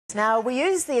Now, we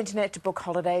use the internet to book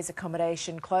holidays,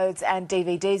 accommodation, clothes and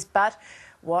DVDs, but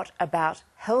what about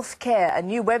healthcare? A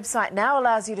new website now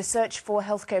allows you to search for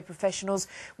healthcare professionals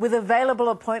with available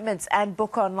appointments and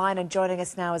book online. And joining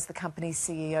us now is the company's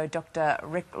CEO, Dr.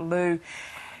 Rick Liu.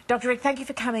 Dr. Rick, thank you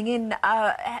for coming in.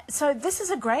 So this is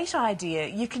a great idea.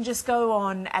 You can just go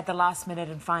on at the last minute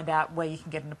and find out where you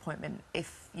can get an appointment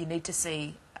if you need to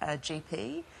see a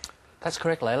GP. That's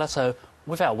correct, Layla. So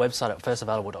with our website at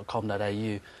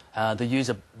 1stAvailable.com.au, the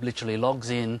user literally logs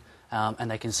in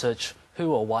and they can search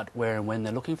who or what, where and when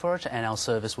they're looking for it, and our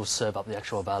service will serve up the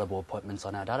actual available appointments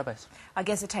on our database. I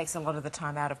guess it takes a lot of the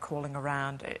time out of calling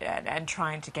around and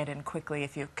trying to get in quickly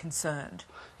if you're concerned.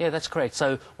 Yeah, that's correct.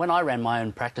 So when I ran my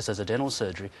own practice as a dental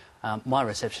surgery, my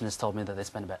receptionist told me that they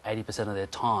spend about 80% of their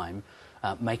time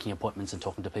making appointments and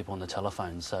talking to people on the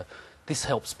telephone. So this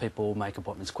helps people make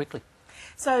appointments quickly.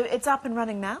 So it's up and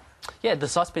running now? Yeah, the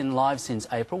site's been live since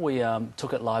April. We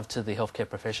took it live to the healthcare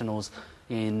professionals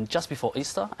in just before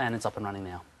Easter, and it's up and running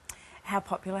now. How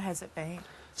popular has it been?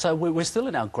 So we're still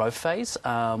in our growth phase.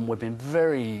 We've been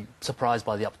very surprised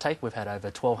by the uptake. We've had over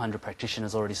 1,200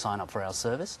 practitioners already sign up for our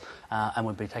service, and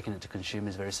we'll be taking it to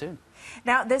consumers very soon.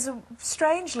 Now, there's a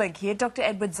strange link here. Dr.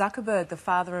 Edward Zuckerberg, the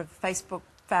father of Facebook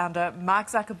founder Mark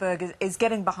Zuckerberg, is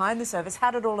getting behind the service.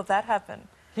 How did all of that happen?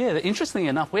 Yeah, interestingly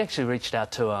enough, we actually reached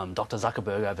out to Dr.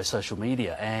 Zuckerberg over social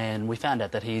media, and we found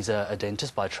out that he's a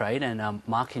dentist by trade, and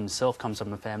Mark himself comes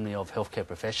from a family of healthcare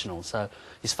professionals. So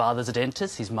his father's a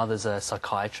dentist, his mother's a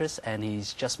psychiatrist, and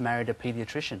he's just married a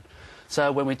paediatrician.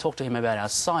 So when we talked to him about our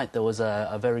site, there was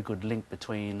a very good link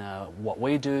between what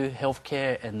we do,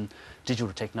 healthcare, and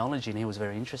digital technology, and he was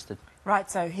very interested.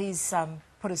 Right, so he's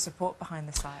put his support behind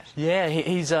the site. Yeah,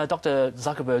 Dr.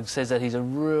 Zuckerberg says that he's a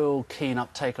real keen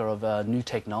uptaker of new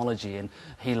technology, and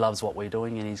he loves what we're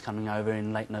doing, and he's coming over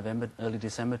in late November, early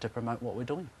December to promote what we're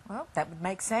doing. Well, that would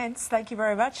make sense. Thank you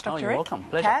very much, Dr. Oh, you're Rick. welcome.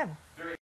 Pleasure.